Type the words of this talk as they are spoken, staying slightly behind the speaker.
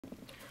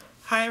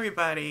Hi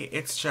everybody,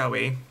 it's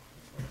Joey.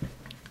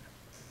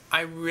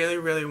 I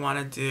really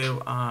want to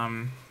do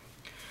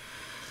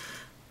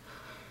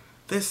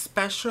this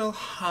special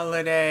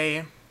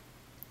holiday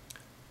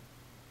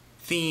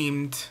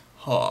themed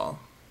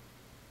haul.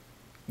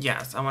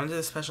 Yes, I want to do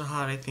a special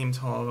holiday themed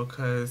haul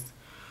because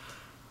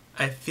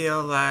I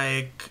feel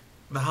like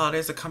the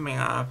holidays are coming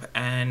up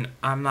and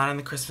I'm not in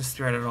the Christmas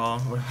spirit at all.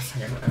 Wait a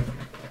second.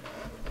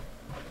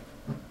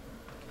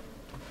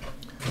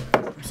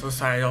 I'm so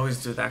sorry, I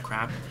always do that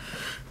crap.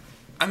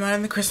 I'm not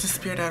in the Christmas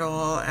spirit at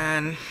all,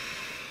 and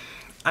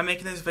I'm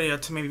making this video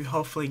to maybe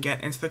hopefully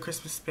get into the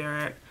Christmas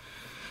spirit.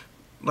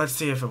 Let's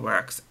see if it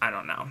works. I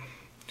don't know.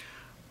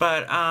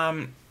 But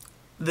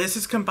this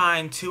is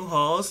combined two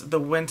hauls,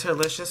 the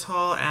Winterlicious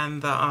haul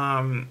and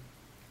the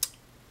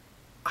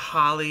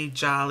Holly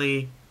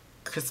Jolly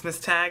Christmas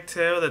tag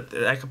too.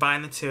 That I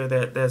combined the two.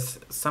 There's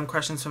some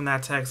questions from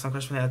that tag, some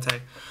questions from that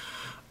tag.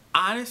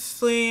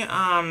 Honestly,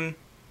 I'm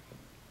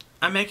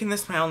making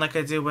this my own like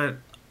I do with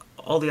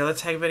all the other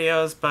tag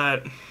videos,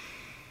 but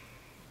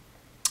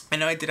I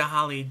know I did a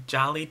Holly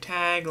Jolly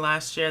tag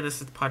last year.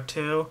 This is part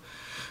 2.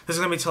 This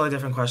is going to be totally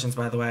different questions,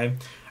 by the way.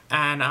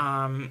 And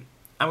I'm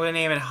going to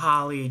name it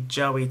Holly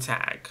Joey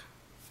tag,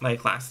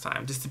 like last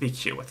time, just to be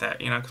cute with it,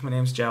 you know, because my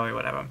name's Joey,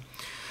 whatever.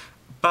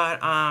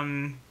 But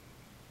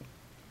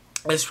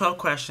there's 12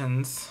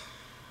 questions,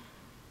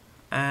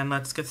 and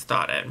let's get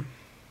started.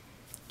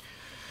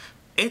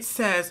 It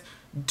says,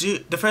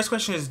 the first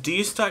question is, do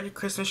you start your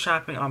Christmas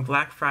shopping on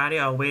Black Friday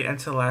or wait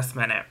until the last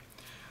minute?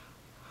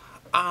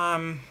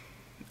 I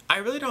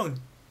really don't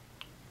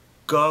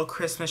go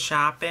Christmas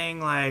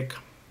shopping, like,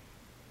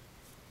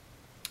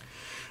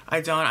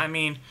 I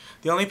mean,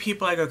 the only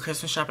people I go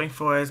Christmas shopping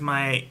for is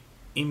my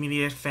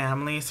immediate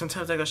family.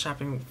 Sometimes I go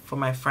shopping for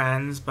my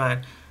friends, but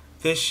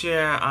this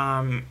year,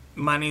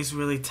 money's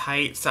really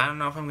tight, so I don't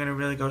know if I'm gonna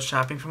really go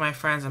shopping for my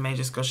friends. I may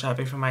just go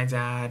shopping for my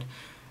dad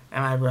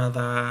and my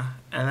brother,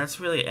 and that's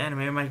really it, and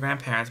maybe my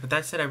grandparents. But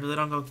that said, I really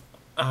don't go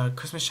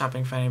Christmas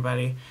shopping for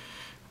anybody.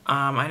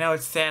 I know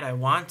it's sad, I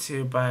want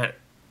to, but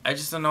I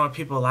just don't know what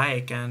people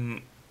like,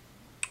 and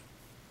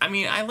I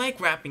mean, I like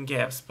wrapping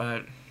gifts,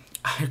 but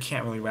I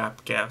can't really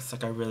wrap gifts,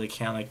 like I really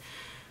can't, like,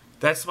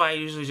 that's why I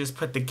usually just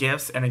put the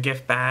gifts in a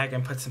gift bag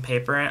and put some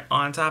paper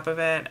on top of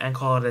it and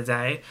call it a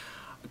day,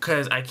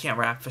 because I can't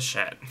wrap for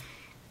shit.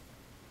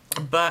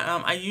 But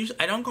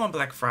I don't go on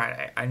Black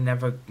Friday. I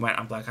never went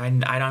on Black.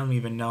 I don't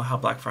even know how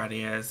Black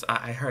Friday is.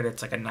 I heard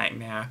it's like a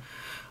nightmare.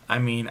 I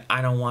mean,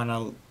 I don't want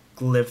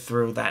to live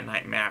through that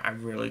nightmare. I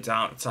really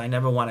don't. So I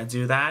never want to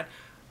do that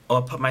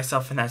or put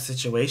myself in that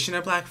situation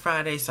at Black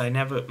Friday. So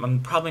I'm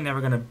probably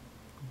never gonna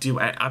do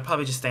it. I'll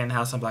probably just stay in the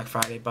house on Black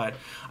Friday. But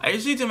I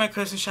usually do my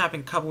Christmas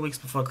shopping a couple weeks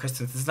before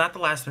Christmas. It's not the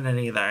last minute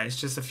either.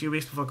 It's just a few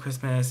weeks before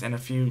Christmas and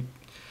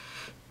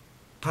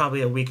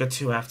probably a week or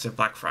two after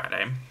Black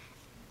Friday.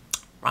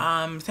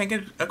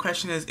 Second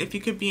question is, if you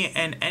could be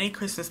in any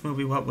Christmas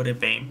movie, what would it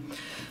be?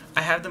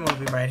 I have the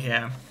movie right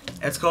here.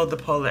 It's called The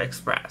Polar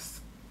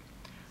Express.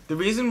 The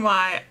reason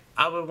why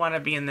I would want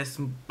to be in this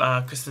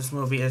Christmas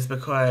movie is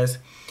because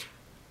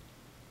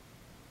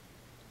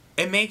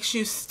it makes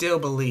you still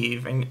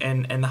believe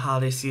in the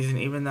holiday season,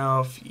 even though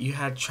if you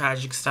had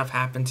tragic stuff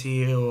happen to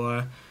you,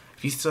 or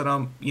if you still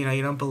don't, you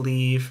don't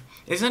believe.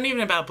 It's not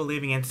even about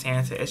believing in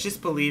Santa. It's just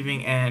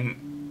believing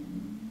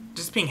in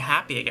just being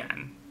happy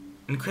again.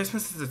 And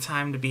Christmas is a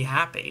time to be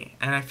happy.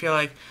 And I feel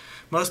like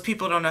most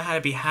people don't know how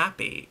to be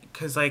happy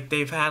because, like,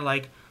 they've had,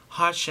 like,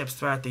 hardships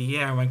throughout the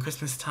year. And when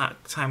Christmas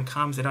time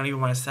comes, they don't even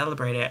want to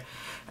celebrate it.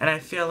 And I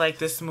feel like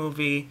this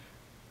movie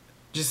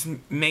just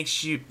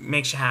makes you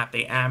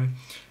happy. And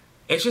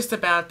it's just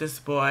about this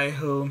boy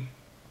who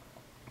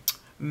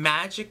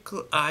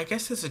magically, I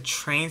guess there's a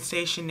train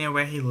station near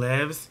where he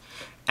lives.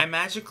 And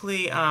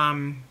magically,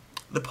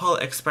 the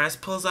Polar Express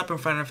pulls up in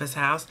front of his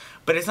house,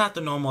 but it's not the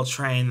normal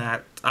train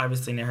that's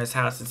obviously near his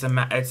house. It's a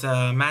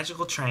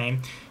magical train.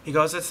 He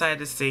goes outside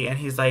to see, and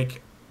he's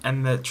like,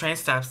 and the train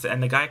stops,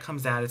 and the guy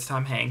comes out. It's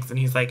Tom Hanks, and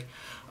he's like,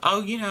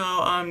 oh,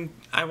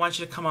 I want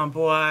you to come on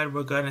board.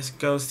 We're gonna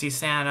go see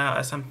Santa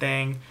or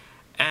something.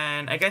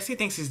 And I guess he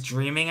thinks he's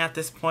dreaming at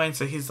this point,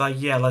 so he's like,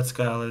 yeah, let's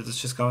go.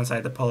 Let's just go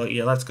inside the Polar.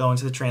 Yeah, let's go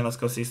into the train. Let's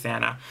go see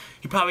Santa.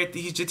 He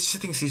just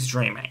thinks he's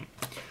dreaming.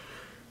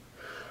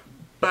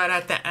 But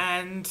at the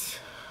end,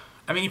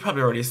 I mean, you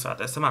probably already saw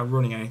this. I'm not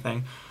ruining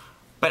anything.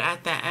 But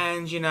at the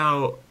end,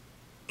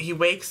 he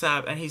wakes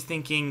up and he's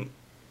thinking,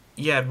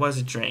 yeah, it was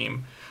a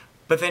dream.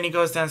 But then he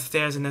goes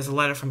downstairs and there's a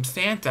letter from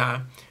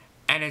Santa.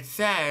 And it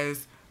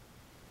says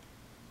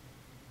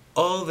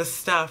all the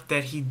stuff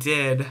that he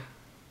did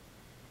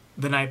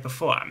the night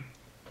before.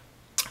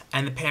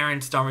 And the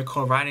parents don't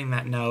recall writing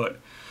that note.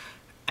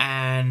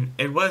 And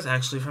it was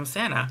actually from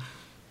Santa.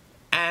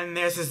 And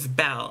there's this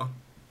bell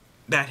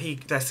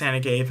that Santa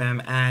gave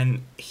him,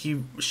 and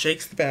he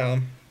shakes the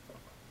bell,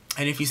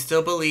 and if you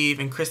still believe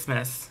in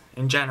Christmas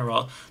in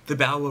general, the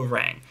bell will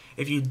ring.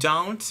 If you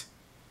don't,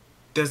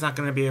 there's not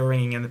going to be a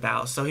ringing in the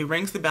bell. So he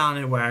rings the bell and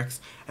it works,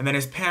 and then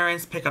his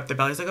parents pick up the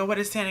bell. He's like, oh, what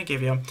did Santa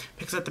give you?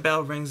 Picks up the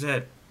bell, rings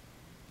it,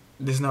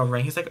 there's no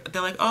ring.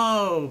 They're like,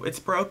 oh, it's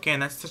broken.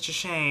 That's such a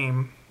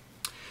shame.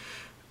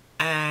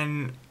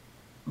 And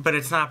but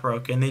it's not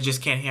broken. They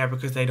just can't hear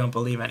because they don't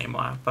believe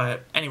anymore.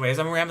 But anyways,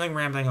 I'm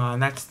rambling on.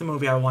 That's the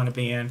movie I want to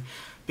be in,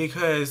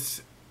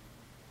 because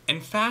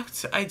in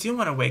fact, I do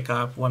want to wake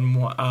up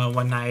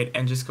one night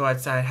and just go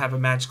outside, have a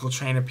magical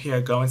train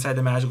appear, go inside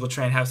the magical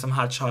train, have some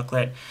hot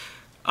chocolate,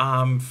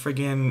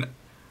 friggin'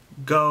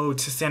 go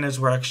to Santa's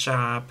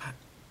workshop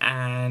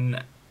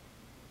and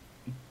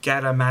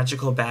get a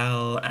magical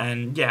bell,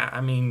 and yeah, I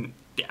mean,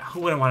 yeah, who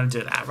wouldn't want to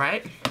do that,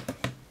 right?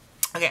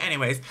 Okay,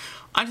 anyways,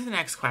 on to the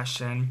next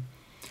question.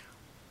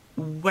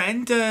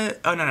 What's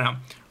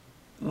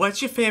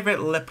your favorite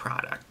lip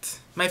product?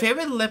 My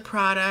favorite lip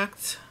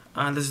product,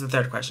 this is the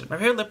third question. My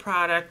favorite lip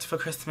product for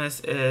Christmas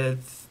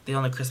is the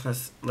only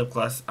Christmas lip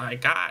gloss I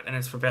got, and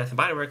it's for Bath &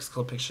 Body Works,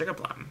 called Pink Sugar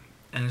Plum.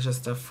 And it's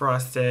just a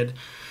frosted,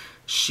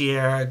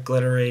 sheer,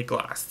 glittery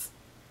gloss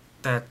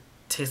that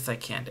tastes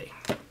like candy.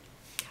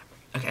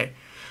 Okay.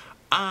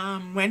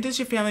 When does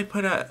your family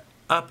put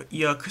up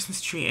your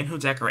Christmas tree, and who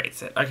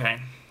decorates it?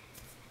 Okay.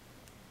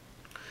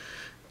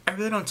 I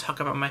really don't talk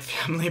about my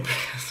family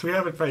because we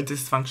have a very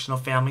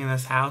dysfunctional family in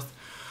this house.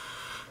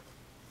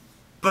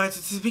 But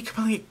to be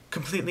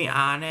completely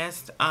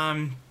honest,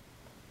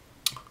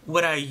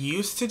 what I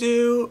used to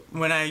do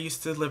when I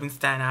used to live in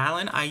Staten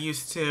Island,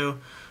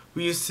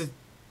 we used to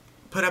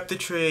put up the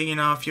tree, you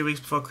know, a few weeks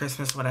before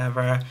Christmas,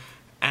 whatever,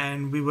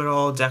 and we would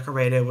all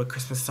decorate it with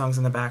Christmas songs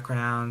in the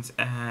background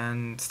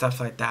and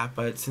stuff like that.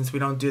 But since we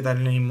don't do that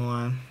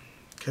anymore,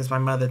 because my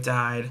mother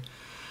died,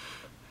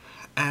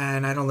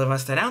 and I don't live on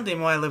Staten Island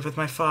anymore, I live with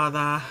my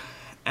father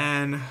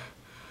and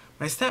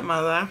my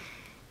stepmother,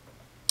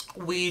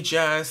 I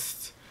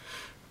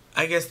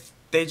guess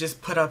they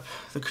just put up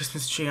the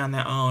Christmas tree on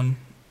their own.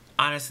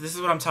 Honestly, this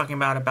is what I'm talking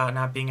about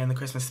not being in the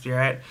Christmas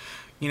spirit.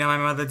 You know, my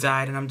mother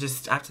died, and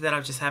after that, I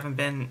just haven't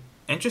been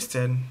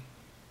interested.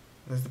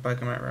 There's the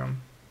bug in my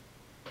room.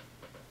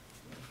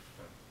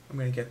 I'm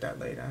gonna get that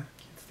later.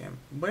 Can't stand.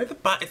 Where the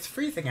bug? It's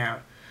freezing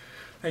out.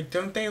 Like,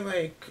 don't they,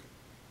 like,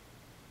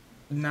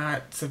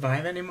 not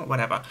survive anymore?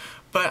 Whatever.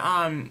 But,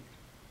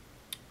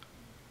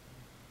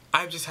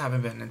 I just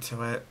haven't been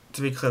into it.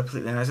 To be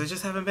completely honest, I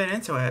just haven't been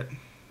into it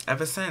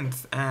ever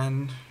since,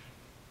 and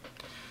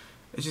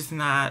it's just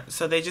not.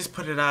 So they just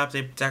put it up,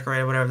 they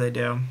decorate it, whatever they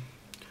do.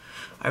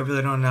 I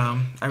really don't know.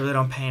 I really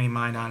don't pay any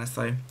mind,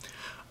 honestly.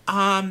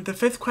 The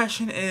fifth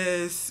question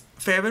is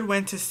favorite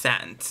winter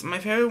scent. My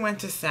favorite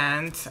winter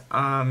scent,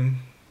 I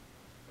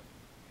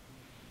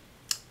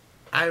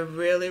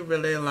really,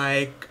 really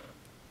like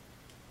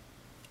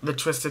the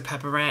Twisted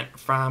Peppermint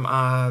from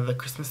the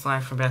Christmas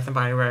line from Bath &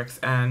 Body Works,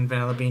 and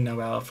Vanilla Bean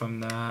Noel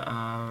from the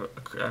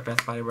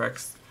Bath & Body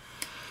Works.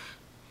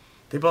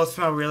 They both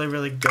smell really,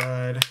 really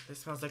good. This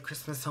smells like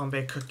Christmas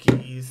home-baked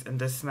cookies, and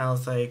this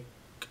smells like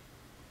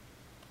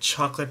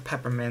chocolate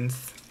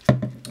peppermints.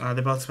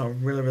 They both smell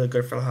really, really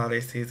good for the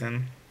holiday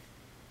season.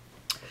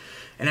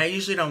 And I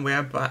usually don't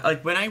wear,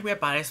 like, when I wear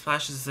body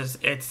splashes,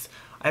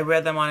 I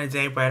wear them on a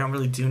day where I don't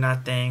really do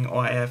nothing,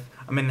 or if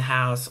I'm in the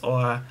house,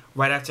 or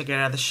right after I get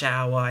out of the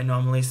shower, I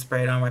normally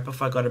spray it on right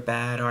before I go to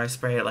bed, or I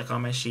spray it, like,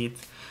 on my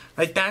sheets.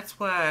 Like, that's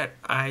what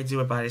I do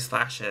with body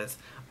splashes.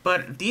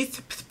 But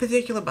these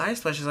particular body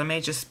splashes I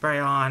may just spray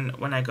on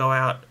when I go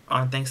out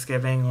on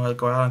Thanksgiving or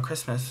go out on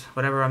Christmas.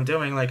 Whatever I'm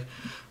doing, like,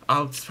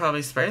 I'll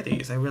probably spray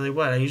these. I really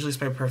would. I usually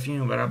spray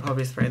perfume, but I'll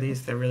probably spray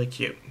these. They're really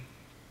cute.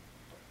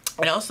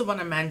 I also want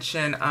to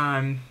mention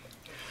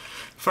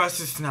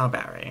Frosted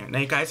Snowberry. Now,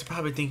 you guys are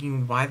probably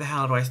thinking, why the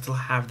hell do I still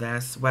have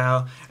this?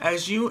 Well,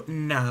 as you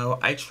know,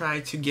 I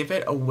tried to give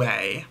it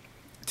away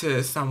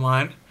to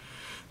someone,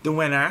 the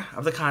winner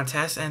of the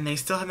contest, and they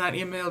still have not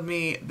emailed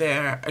me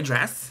their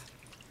address.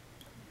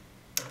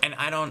 And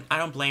I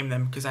don't blame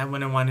them, because I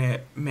wouldn't want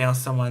to mail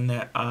someone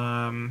that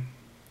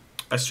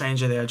a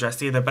stranger their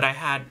address either. But I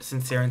had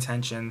sincere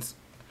intentions.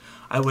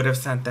 I would have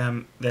sent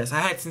them this. I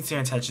had sincere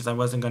intentions. I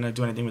wasn't going to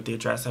do anything with the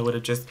address. I would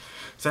have just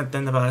sent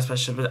them the body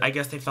special. But I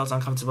guess they felt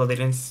uncomfortable. They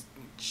didn't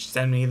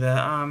send me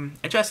the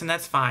address, and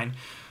that's fine.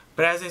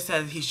 But as I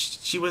said,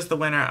 she was the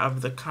winner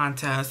of the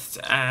contest,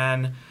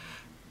 and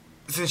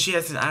since she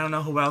has, I don't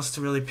know who else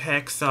to really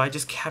pick, so I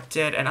just kept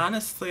it. And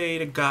honestly,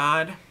 to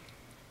God,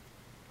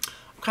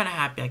 I'm kind of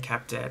happy I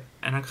kept it.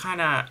 And I'm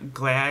kind of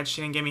glad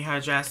she didn't give me her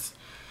address.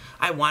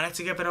 I wanted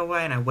to give it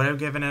away, and I would have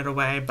given it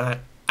away, but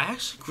I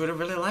actually grew to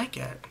really like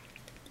it.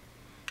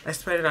 I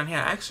sprayed it on here.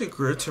 I actually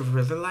grew to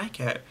really like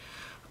it.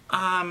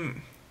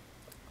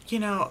 You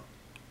know,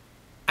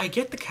 I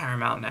get the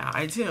caramel now.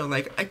 I do.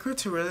 Like, I grew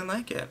to really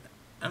like it.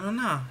 I don't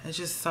know. It's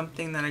just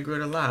something that I grew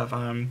to love.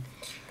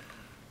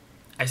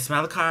 I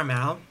smell the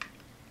caramel.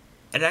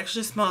 It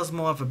actually smells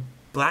more of a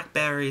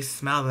blackberry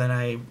smell than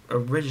I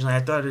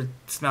thought it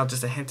smelled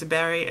just a hint of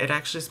berry. It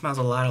actually smells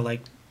a lot of,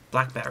 like,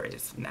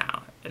 blackberries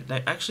now. It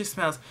actually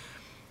smells,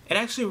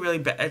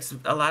 it's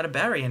a lot of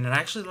berry, and I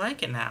actually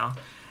like it now.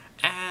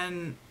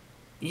 And,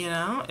 you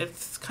know,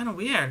 it's kind of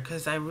weird,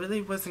 because I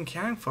really wasn't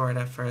caring for it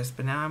at first,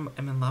 but now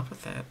I'm in love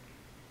with it.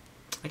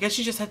 I guess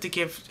you just have to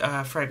give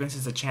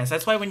fragrances a chance.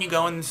 That's why when you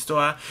go in the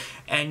store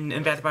and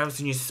in Bath & Body Works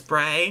and you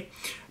spray,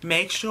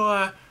 make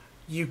sure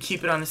you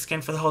keep it on the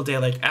skin for the whole day.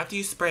 Like, after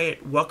you spray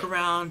it, walk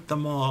around the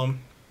mall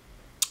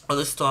or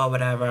the store,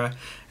 whatever,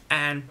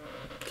 and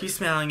keep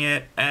smelling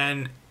it.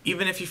 And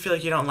even if you feel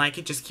like you don't like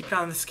it, just keep it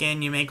on the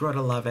skin. You may grow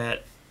to love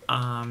it.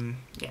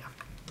 Yeah,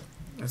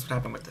 that's what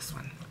happened with this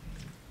one.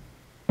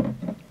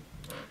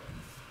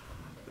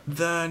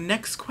 The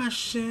next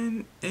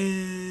question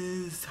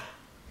is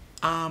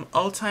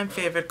all-time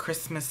favorite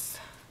Christmas,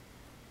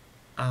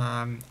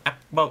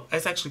 well,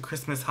 it's actually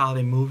Christmas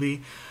holiday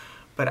movie,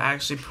 but I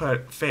actually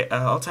put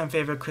all-time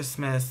favorite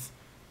Christmas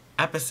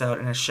episode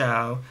in a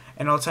show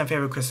and all-time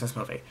favorite Christmas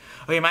movie.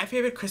 Okay, my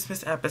favorite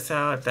Christmas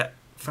episode that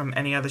from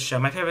any other show,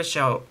 my favorite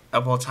show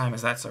of all time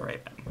is That's So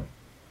Raven.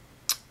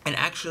 And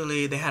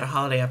actually, they had a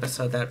holiday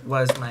episode that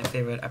was my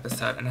favorite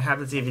episode, and I have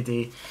the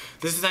DVD.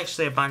 This is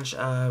actually a bunch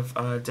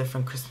of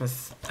different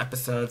Christmas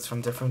episodes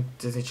from different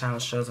Disney Channel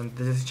shows on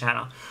the Disney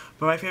Channel.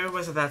 But my favorite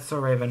was the That's So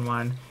Raven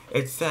one.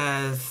 It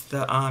says,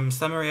 the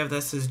summary of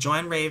this is,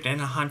 join Raven in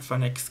a hunt for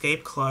an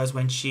escape clause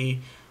when she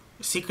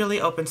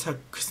secretly opens her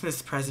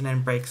Christmas present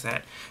and breaks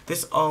it.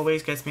 This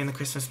always gets me in the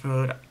Christmas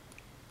mood.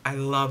 I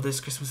love this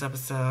Christmas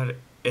episode.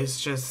 It's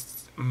just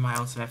my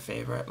ultimate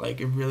favorite. Like,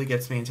 it really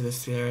gets me into the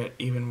spirit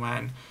even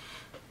when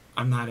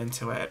I'm not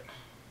into it.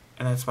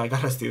 And that's why I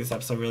got us do this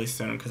episode really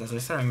soon, because as I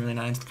said, I'm really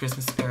not into the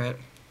Christmas spirit.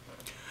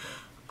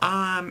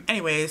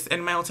 Anyways,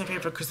 and my all-time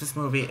favorite Christmas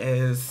movie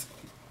is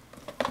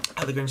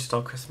How the Grinch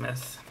Stole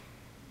Christmas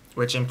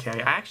with Jim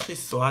Carrey. I actually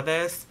saw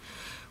this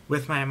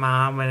with my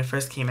mom when it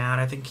first came out.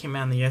 I think it came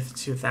out in the year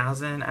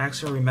 2000. I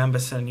actually remember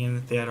sitting in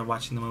the theater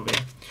watching the movie.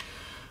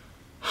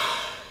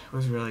 It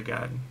was really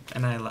good,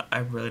 and I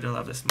really do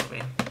love this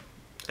movie.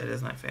 It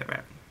is my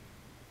favorite.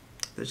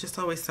 They're just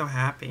always so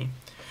happy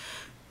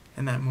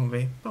in that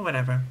movie, but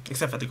whatever,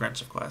 except for the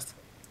Grinch, of course.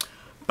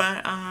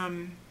 But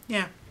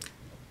yeah.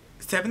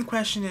 7th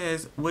question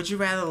is, would you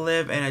rather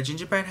live in a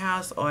gingerbread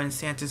house or in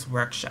Santa's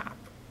workshop?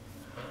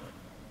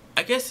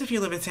 I guess if you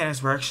live in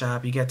Santa's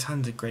workshop, you get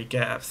tons of great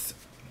gifts.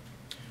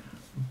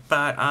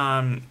 But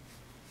I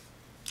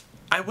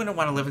wouldn't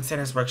want to live in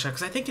Santa's workshop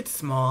because I think it's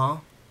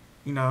small,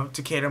 you know,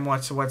 to cater more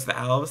towards the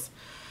elves.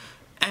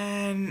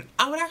 And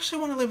I would actually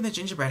want to live in the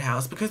gingerbread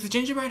house because the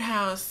gingerbread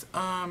house,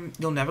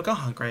 you'll never go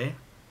hungry.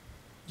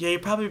 Yeah, you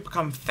probably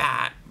become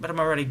fat, but I'm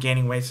already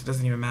gaining weight, so it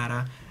doesn't even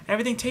matter. And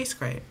everything tastes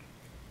great.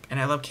 And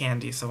I love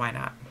candy, so why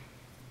not?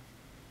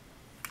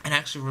 And I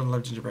actually really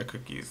love gingerbread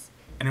cookies.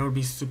 And it would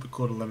be super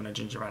cool to live in a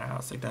gingerbread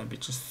house. Like, that would be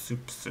just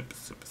super, super,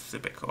 super,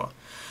 super cool.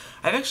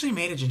 I've actually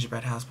made a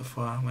gingerbread house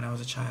before when I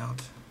was a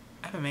child.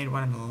 I haven't made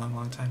one in a long,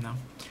 long time now.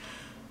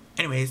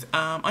 Anyways,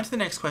 on to the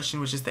next question,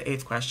 which is the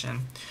 8th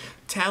question.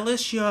 Tell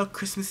us your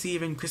Christmas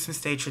Eve and Christmas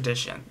Day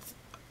traditions.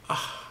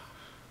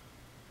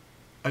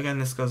 Again,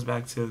 this goes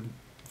back to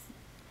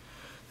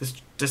this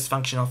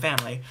dysfunctional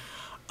family.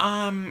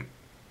 I'm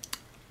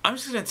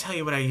just going to tell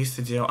you what I used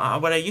to do.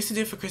 What I used to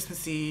do for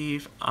Christmas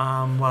Eve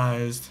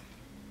was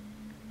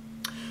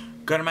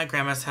go to my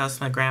grandma's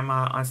house. My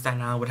grandma on Staten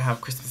Island would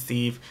have Christmas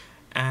Eve.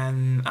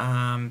 And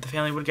the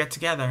family would get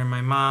together.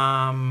 My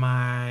mom,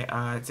 my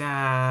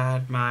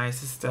dad, my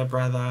sister,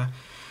 brother,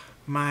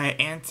 my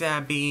Aunt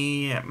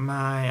Debbie,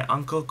 my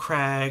Uncle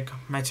Craig,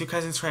 my 2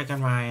 cousins Craig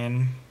and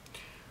Ryan.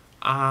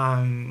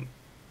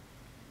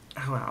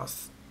 Who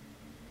else?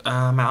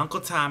 My Uncle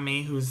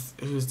Tommy, who's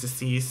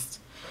deceased.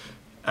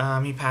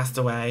 He passed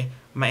away.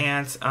 My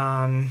aunt,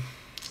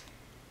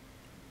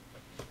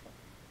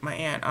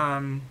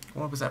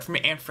 what was that? For me,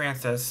 Aunt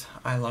Frances.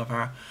 I love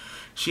her.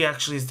 She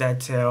actually is dead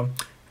too.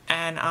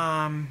 And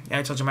yeah,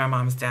 I told you my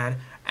mom's dead.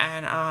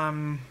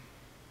 And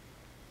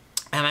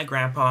my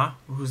grandpa,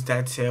 who's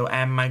dead too,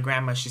 and my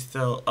grandma, she's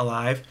still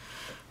alive.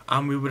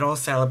 We would all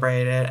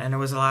celebrate it, and it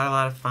was a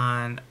lot of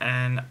fun,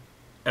 and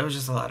it was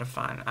just a lot of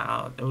fun.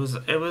 It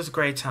was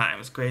great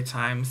times.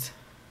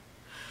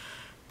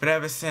 But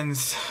ever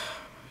since,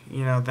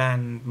 you know,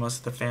 then most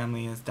of the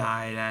family has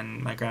died,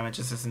 and my grandma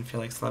just doesn't feel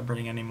like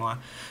celebrating anymore,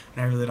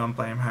 and I really don't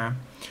blame her.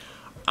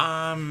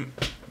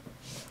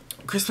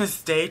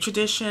 Christmas Day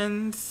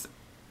traditions.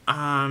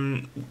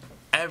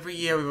 Every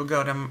year we would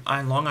go to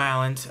on Long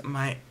Island.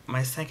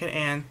 My second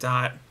aunt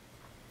Dot,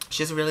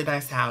 she has a really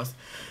nice house,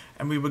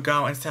 and we would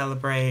go and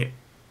celebrate.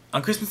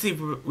 On Christmas Eve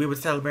we would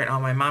celebrate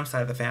on my mom's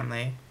side of the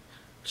family,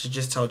 which I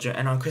just told you,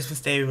 and on Christmas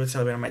Day we would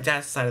celebrate on my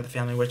dad's side of the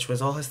family, which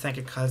was all his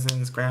second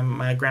cousins,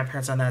 my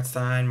grandparents on that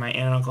side, my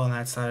aunt and uncle on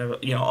that side,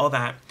 you know, all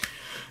that,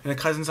 and the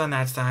cousins on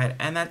that side,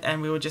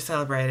 and we would just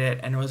celebrate it,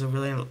 and it was a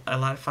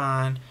lot of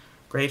fun,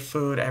 great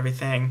food,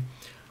 everything.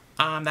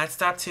 That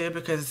stopped too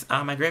because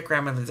my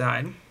great-grandmother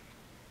died.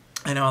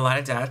 I know a lot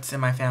of deaths in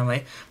my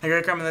family. My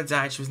great-grandmother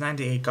died. She was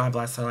 98. God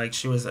bless her. Like,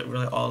 she was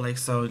really old. Like,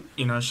 so,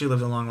 you know, she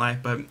lived a long life.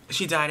 But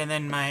she died, and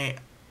then my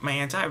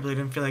aunt died. I really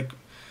didn't feel like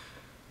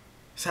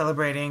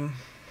celebrating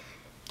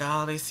the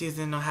holiday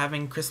season or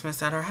having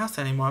Christmas at her house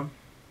anymore.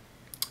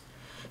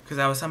 Because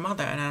I was her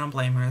mother, and I don't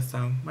blame her,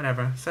 so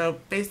whatever.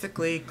 So,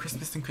 basically,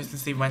 Christmas and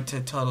Christmas Eve went to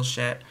total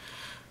shit.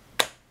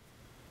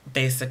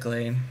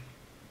 basically.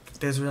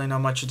 There's really no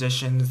more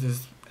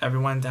traditions.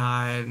 Everyone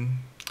died.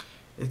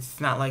 It's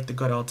not like the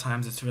good old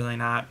times. It's really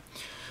not.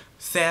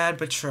 Sad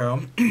but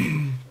true.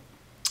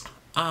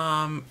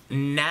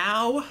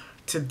 Now,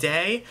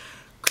 today,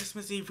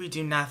 Christmas Eve we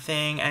do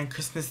nothing, and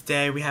Christmas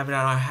Day we have it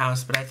at our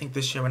house, but I think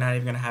this year we're not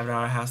even going to have it at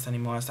our house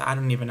anymore, so I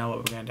don't even know what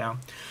we're going to do.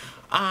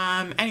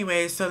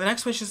 Anyway, so the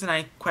next question is a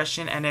nice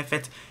question, and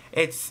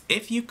it's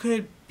if you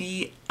could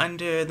be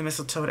under the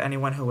mistletoe with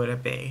anyone, who would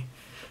it be?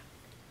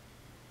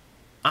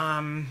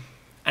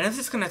 I know this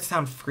is going to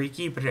sound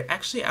freaky, but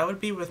actually I would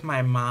be with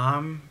my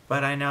mom,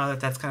 but I know that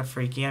that's kind of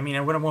freaky. I mean,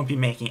 I won't be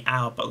making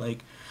out, but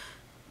like,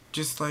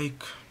 just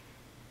like,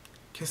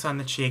 kiss on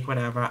the cheek,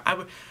 whatever.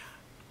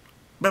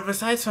 But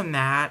besides from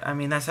that, I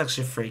mean, that's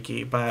actually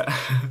freaky, but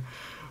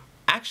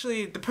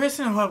actually, the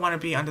person who I want to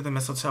be under the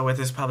mistletoe with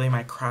is probably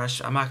my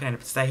crush. I'm not going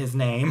to say his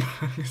name.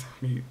 It's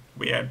gonna be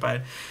weird,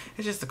 but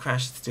it's just a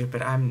crush. It's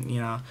stupid.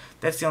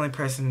 That's the only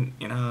person,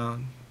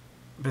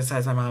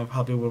 besides my mom, I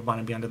probably would want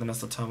to be under the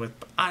mistletoe with.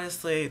 But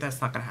honestly,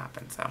 that's not going to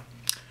happen, so.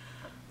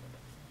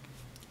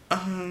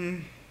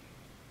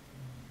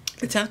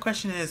 The 10th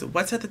question is,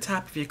 what's at the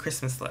top of your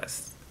Christmas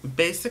list?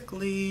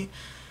 Basically,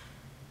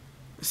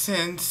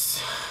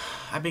 since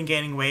I've been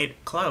gaining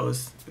weight,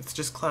 clothes. It's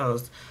just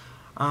clothes.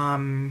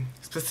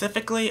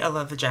 Specifically a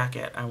leather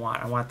jacket I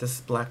want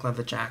this black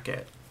leather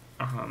jacket.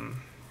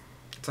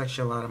 It's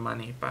actually a lot of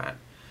money, but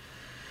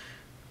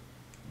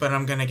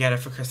I'm gonna get it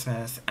for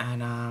Christmas,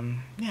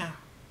 and yeah,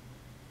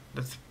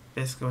 that's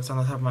basically what's on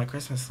the top of my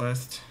Christmas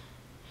list.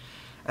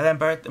 And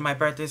then my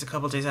birthday's a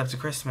couple days after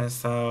Christmas,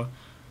 so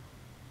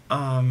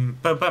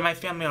but my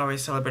family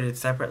always celebrated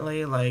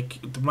separately. Like,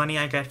 the money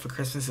I get for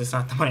Christmas is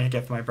not the money I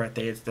get for my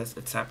birthday. It's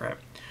separate.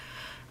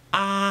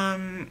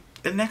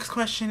 The next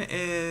question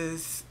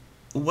is,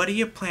 what are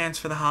your plans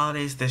for the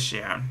holidays this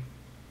year?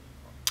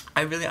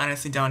 I really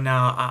honestly don't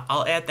know.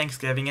 I'll add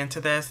Thanksgiving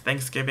into this.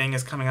 Thanksgiving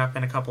is coming up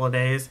in a couple of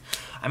days.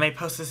 I may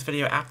post this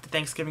video after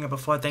Thanksgiving or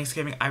before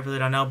Thanksgiving. I really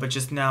don't know, but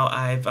just know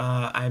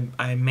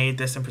I made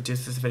this and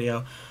produced this video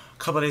a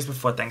couple of days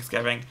before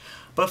Thanksgiving.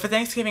 But for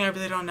Thanksgiving, I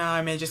really don't know.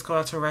 I may just go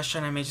out to a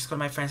restaurant. I may just go to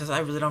my friend's house. I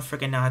really don't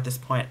freaking know at this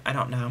point. I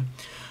don't know.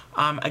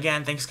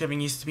 Again,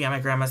 Thanksgiving used to be at my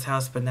grandma's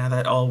house, but now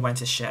that all went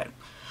to shit.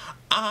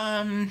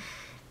 And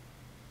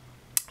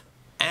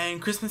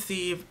Christmas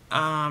Eve,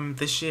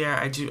 this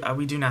year,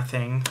 we do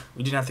nothing.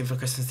 We do nothing for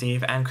Christmas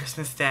Eve. And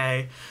Christmas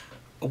Day,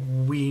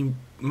 we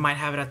might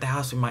have it at the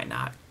house, we might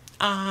not.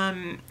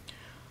 And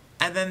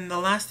then the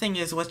last thing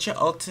is, this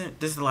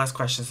is the last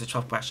question, it's the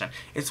 12th question.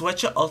 It's,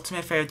 what's your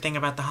ultimate favorite thing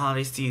about the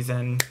holiday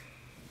season?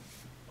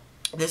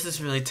 This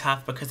is really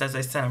tough because, as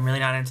I said, I'm really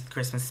not into the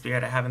Christmas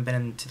spirit. I haven't been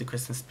into the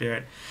Christmas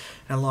spirit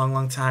in a long,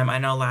 long time. I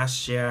know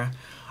last year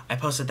I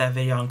posted that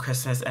video on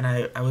Christmas and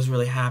I was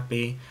really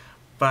happy,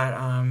 but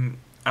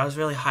I was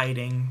really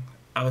hiding.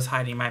 I was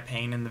hiding my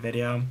pain in the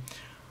video.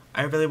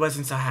 I really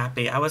wasn't so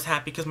happy. I was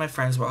happy because my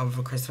friends were over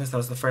for Christmas. That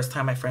was the first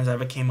time my friends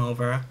ever came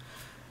over,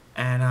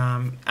 and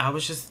I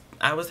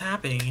was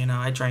happy.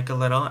 I drank a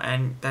little,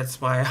 and that's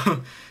why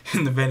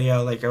in the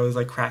video, like, I was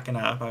like cracking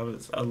up. I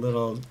was a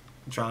little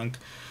drunk.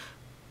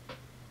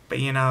 But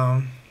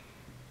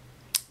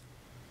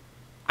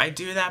I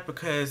do that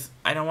because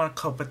I don't want to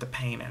cope with the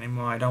pain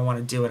anymore. I don't want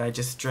to do it. I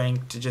just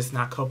drink to just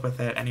not cope with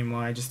it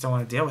anymore. I just don't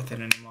want to deal with it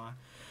anymore.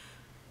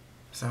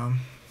 So,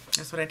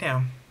 that's what I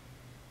do.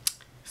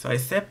 So I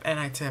sip and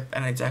I tip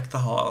and I deck the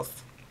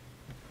halls.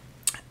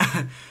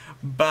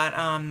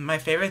 But my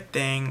favorite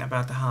thing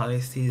about the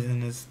holiday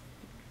season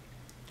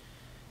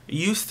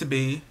used to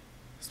be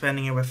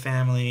spending it with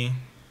family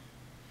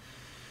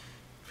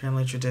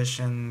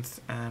traditions,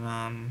 and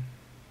I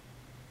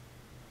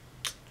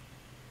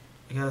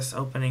guess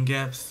opening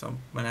gifts or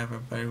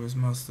whatever, but it was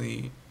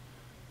mostly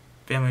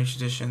family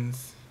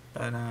traditions.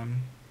 But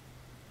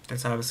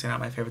that's obviously not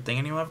my favorite thing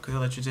anymore because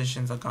all the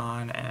traditions are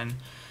gone and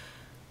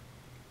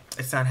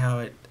it's not how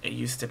it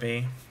used to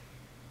be,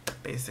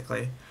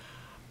 basically.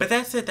 But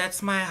that's it.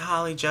 That's my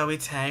Holly Joey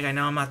tag. I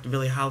know I'm not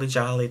really holly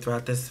jolly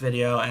throughout this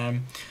video,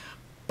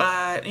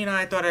 but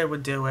I thought I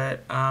would do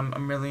it.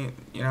 I'm really,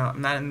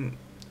 I'm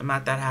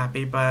not that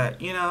happy,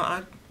 but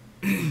I'm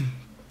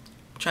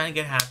trying to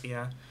get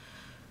happier.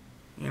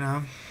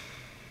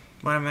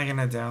 What am I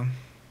gonna do?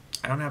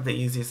 I don't have the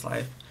easiest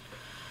life.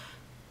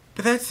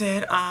 But that's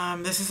it.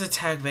 This is a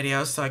tag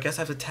video, so I guess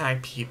I have to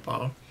tag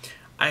people.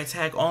 I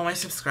tag all my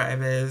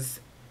subscribers,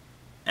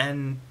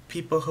 and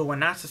people who are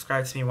not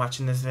subscribed to me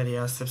watching this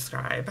video,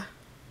 subscribe,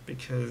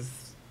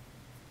 because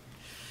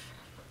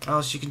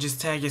else you can just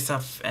tag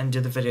yourself and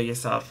do the video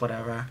yourself,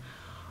 whatever.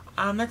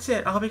 That's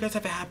it. I hope you guys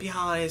have a happy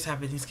holidays,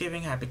 happy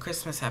Thanksgiving, happy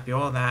Christmas, happy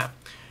all that.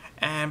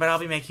 But I'll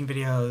be making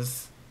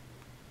videos.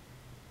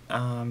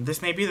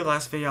 This may be the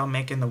last video I'll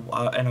make in a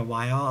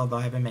while, although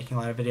I have been making a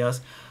lot of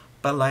videos.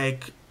 But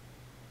like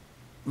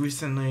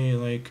recently,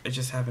 like I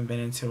just haven't been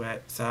into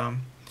it. So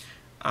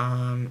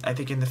I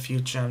think in the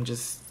future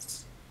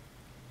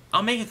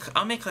I'll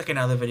make like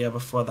another video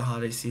before the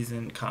holiday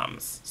season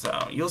comes.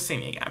 So you'll see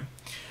me again.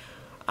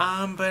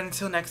 But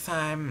until next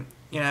time,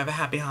 have a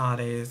happy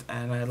holidays,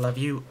 and I love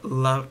you,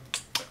 love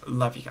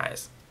you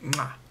guys.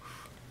 Mwah.